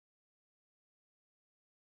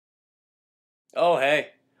Oh,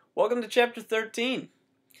 hey. Welcome to chapter 13.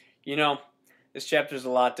 You know, this chapter is a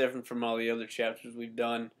lot different from all the other chapters we've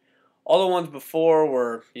done. All the ones before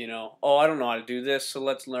were, oh, I don't know how to do this, so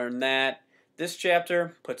let's learn that. This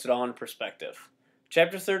chapter puts it all in perspective.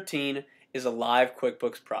 Chapter 13 is a live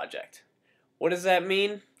QuickBooks project. What does that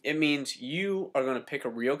mean? It means you are going to pick a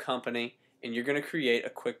real company and you're going to create a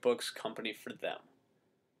QuickBooks company for them.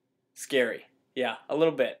 Scary. Yeah, a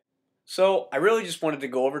little bit. So I really just wanted to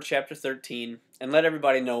go over chapter 13 and let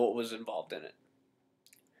everybody know what was involved in it.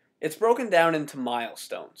 It's broken down into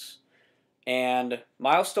milestones. And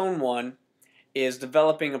milestone 1 is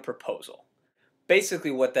developing a proposal.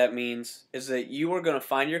 Basically what that means is that you are going to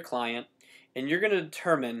find your client and you're going to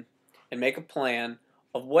determine and make a plan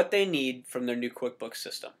of what they need from their new QuickBooks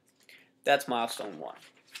system. That's milestone 1.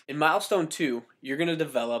 In milestone 2, you're going to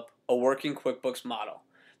develop a working QuickBooks model.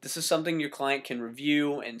 This is something your client can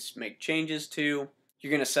review and make changes to. You're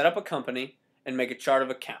going to set up a company and make a chart of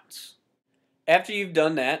accounts. After you've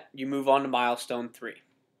done that, you move on to milestone 3.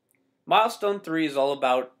 Milestone 3 is all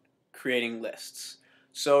about creating lists.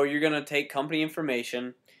 So you're going to take company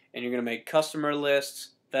information and you're going to make customer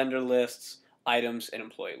lists, vendor lists, items, and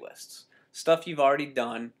employee lists. Stuff you've already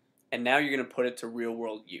done, and now you're going to put it to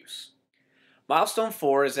real-world use. Milestone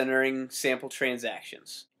 4 is entering sample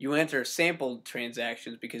transactions. You enter sample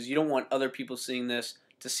transactions because you don't want other people seeing this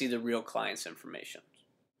to see the real client's information.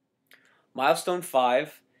 Milestone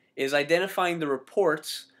 5 is identifying the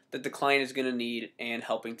reports that the client is going to need and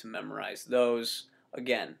helping to memorize those.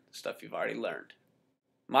 Again, stuff you've already learned.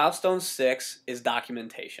 Milestone 6 is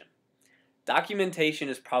documentation. Documentation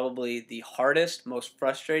is probably the hardest, most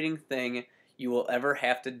frustrating thing you will ever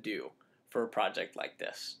have to do for a project like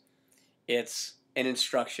this. It's an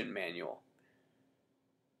instruction manual.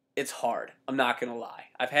 It's hard. I'm not going to lie.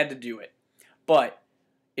 I've had to do it. But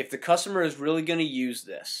if the customer is really going to use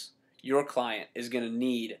this, your client is going to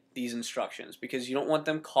need these instructions because you don't want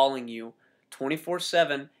them calling you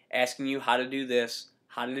 24/7 asking you how to do this,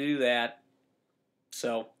 how to do that.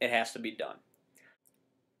 So it has to be done.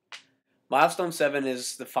 Milestone 7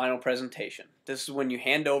 is the final presentation. This is when you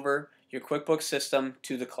hand over your QuickBooks system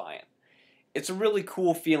to the client. It's a really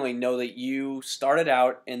cool feeling, know that you started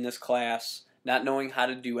out in this class not knowing how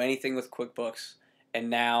to do anything with QuickBooks, and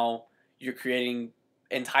now you're creating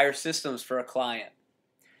entire systems for a client.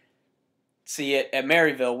 See, at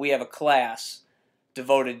Maryville, we have a class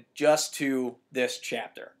devoted just to this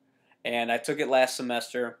chapter. And I took it last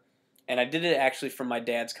semester, and I did it actually from my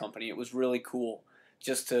dad's company. It was really cool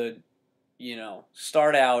just to,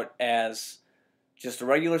 start out as just a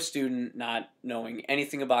regular student, not knowing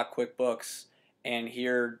anything about QuickBooks, and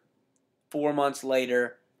here 4 months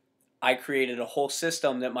later, I created a whole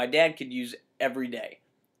system that my dad could use every day.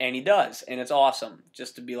 And he does, and it's awesome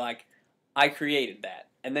just to be like, I created that.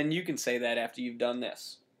 And then you can say that after you've done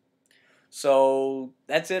this. So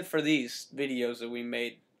that's it for these videos that we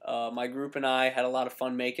made. My group and I had a lot of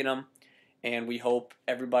fun making them, and we hope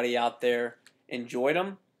everybody out there enjoyed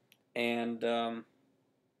them. And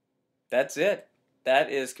that's it.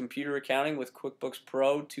 That is Computer Accounting with QuickBooks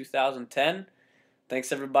Pro 2010.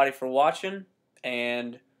 Thanks everybody for watching,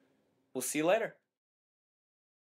 and we'll see you later.